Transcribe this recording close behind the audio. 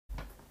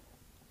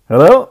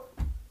Hello,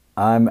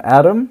 I'm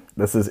Adam.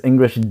 This is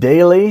English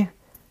Daily,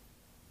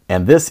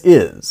 and this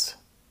is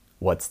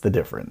What's the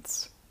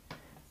Difference?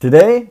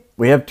 Today,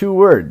 we have two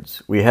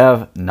words. We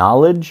have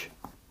knowledge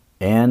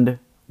and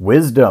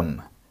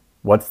wisdom.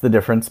 What's the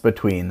difference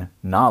between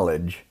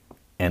knowledge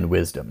and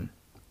wisdom?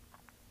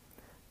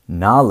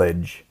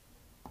 Knowledge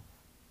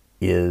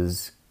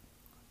is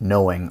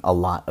knowing a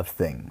lot of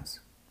things,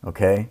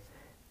 okay?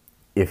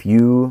 If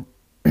you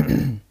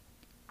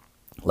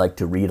like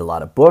to read a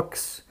lot of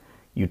books,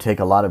 you take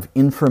a lot of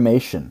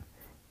information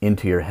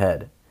into your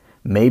head.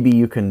 Maybe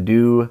you can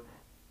do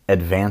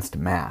advanced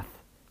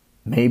math.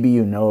 Maybe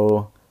you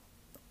know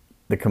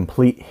the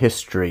complete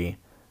history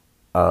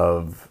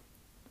of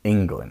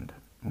England,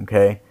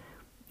 okay?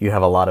 You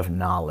have a lot of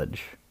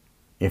knowledge.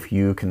 If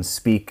you can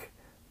speak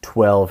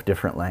 12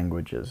 different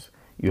languages,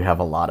 you have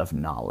a lot of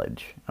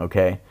knowledge,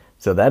 okay?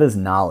 So that is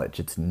knowledge.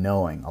 It's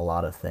knowing a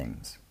lot of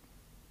things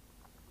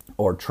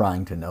or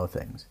trying to know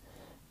things.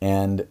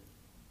 And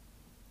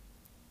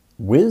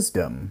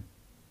wisdom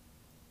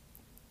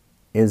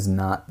is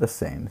not the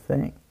same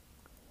thing.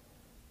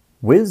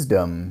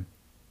 Wisdom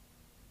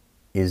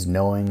is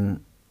knowing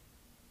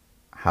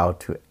how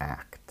to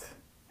act,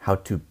 how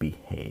to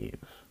behave,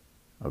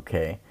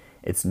 okay?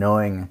 It's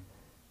knowing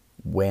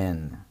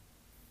when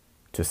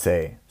to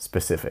say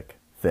specific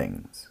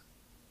things,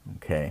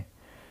 okay?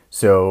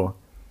 So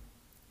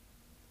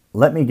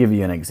let me give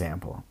you an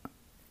example.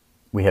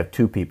 We have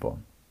two people.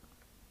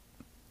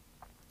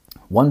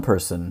 One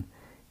person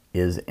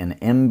is an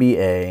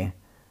MBA,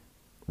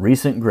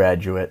 recent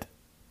graduate.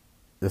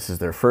 This is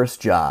their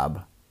first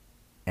job,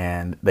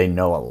 and they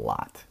know a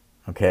lot,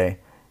 okay?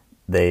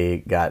 They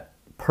got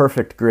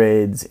perfect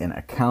grades in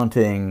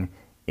accounting,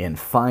 in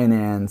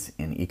finance,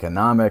 in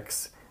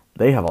economics.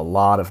 They have a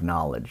lot of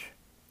knowledge.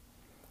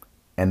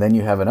 And then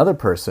you have another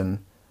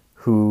person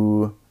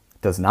who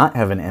does not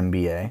have an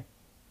MBA.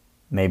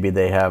 Maybe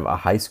they have a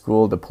high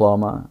school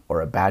diploma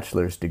or a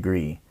bachelor's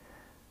degree,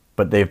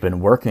 but they've been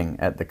working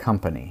at the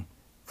company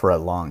for a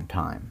long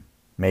time.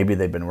 Maybe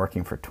they've been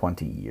working for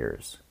 20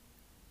 years,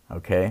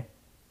 okay?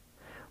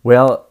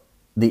 Well,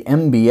 the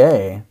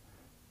MBA,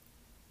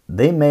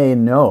 they may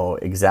know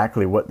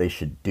exactly what they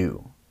should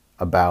do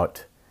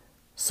about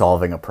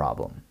solving a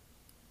problem,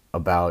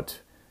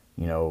 about,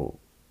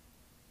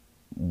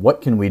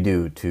 what can we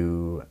do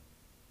to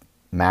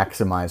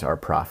maximize our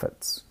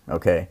profits,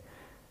 okay?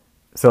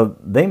 So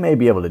they may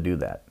be able to do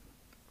that,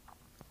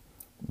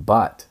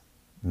 but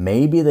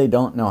maybe they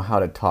don't know how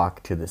to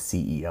talk to the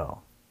CEO,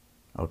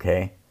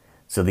 okay?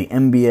 So the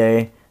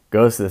MBA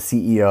goes to the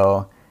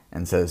CEO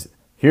and says,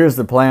 here's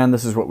the plan,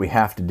 this is what we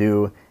have to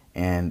do,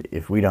 and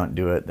if we don't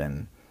do it,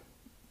 then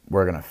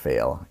we're going to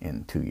fail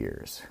in 2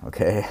 years,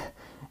 okay?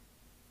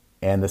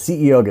 And the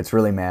CEO gets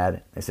really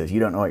mad. He says, you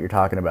don't know what you're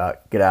talking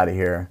about, get out of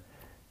here.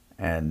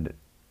 And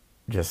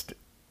just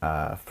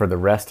for the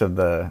rest of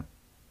the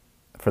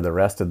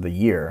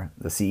year,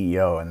 the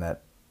CEO and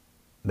that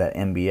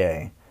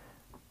MBA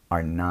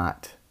are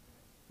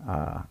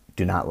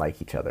do not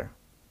like each other.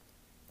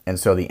 And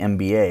so the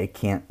MBA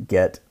can't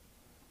get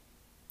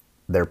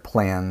their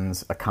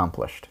plans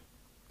accomplished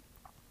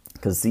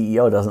because the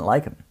CEO doesn't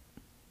like him.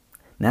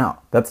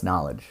 Now, that's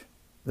knowledge.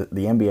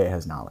 The MBA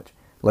has knowledge.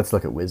 Let's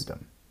look at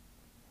wisdom.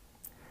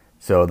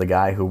 So the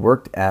guy who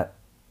worked at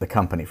the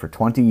company for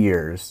 20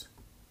 years,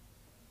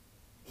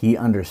 he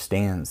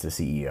understands the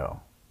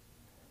CEO.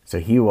 So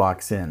he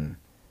walks in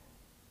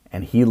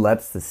and he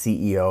lets the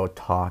CEO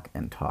talk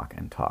and talk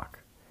and talk.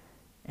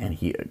 And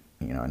he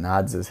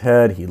nods his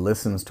head, he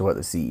listens to what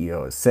the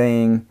CEO is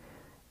saying,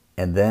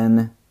 and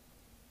then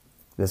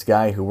this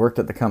guy who worked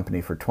at the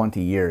company for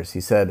 20 years,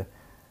 he said,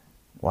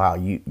 wow,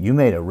 you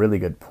made a really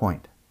good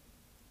point.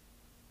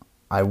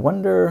 I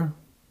wonder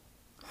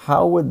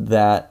how would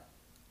that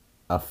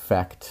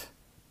affect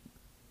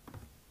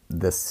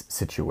this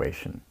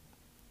situation?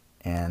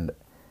 And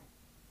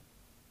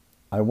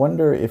I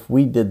wonder if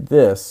we did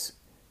this,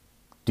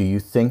 do you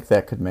think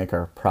that could make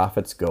our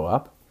profits go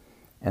up?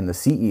 And the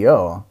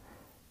CEO,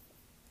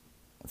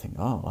 I think,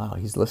 oh, wow,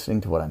 he's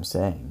listening to what I'm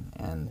saying.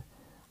 And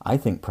I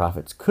think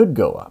profits could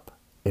go up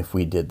if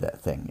we did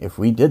that thing. If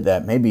we did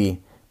that,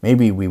 maybe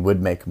we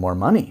would make more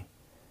money.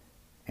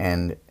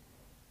 And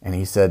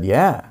he said,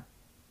 yeah,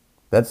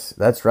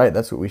 that's right.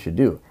 That's what we should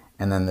do.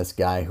 And then this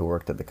guy who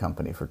worked at the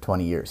company for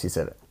 20 years, he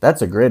said,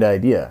 that's a great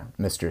idea,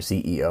 Mr.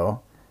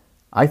 CEO.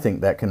 I think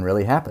that can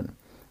really happen.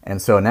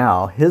 And so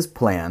now his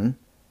plan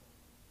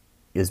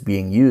is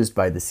being used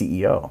by the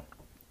CEO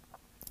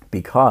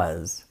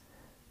because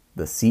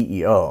the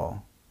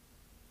CEO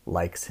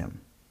likes him,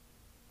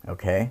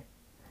 okay?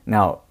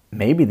 Now,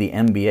 maybe the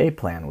MBA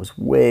plan was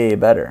way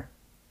better,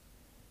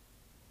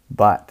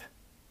 but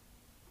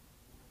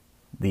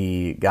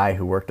the guy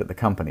who worked at the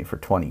company for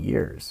 20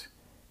 years,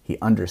 he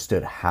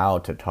understood how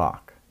to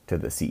talk to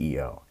the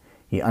CEO.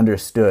 He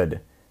understood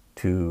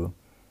that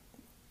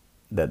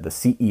the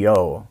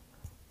CEO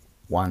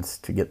wants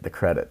to get the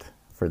credit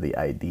for the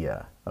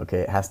idea. Okay,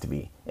 it has to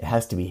be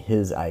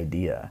his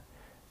idea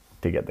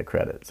to get the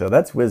credit. So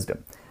that's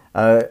wisdom.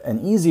 An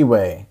easy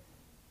way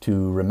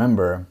to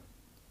remember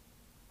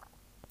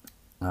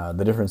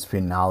the difference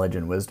between knowledge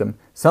and wisdom.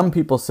 Some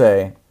people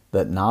say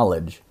that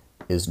knowledge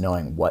is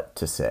knowing what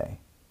to say,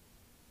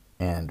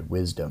 and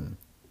wisdom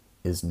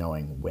is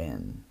knowing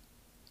when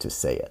to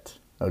say it.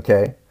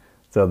 Okay?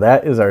 So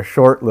that is our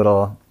short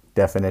little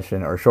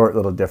definition or short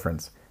little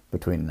difference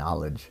between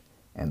knowledge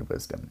and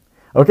wisdom.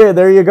 Okay,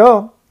 there you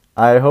go.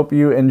 I hope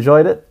you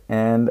enjoyed it,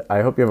 and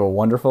I hope you have a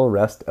wonderful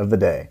rest of the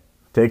day.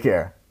 Take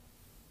care.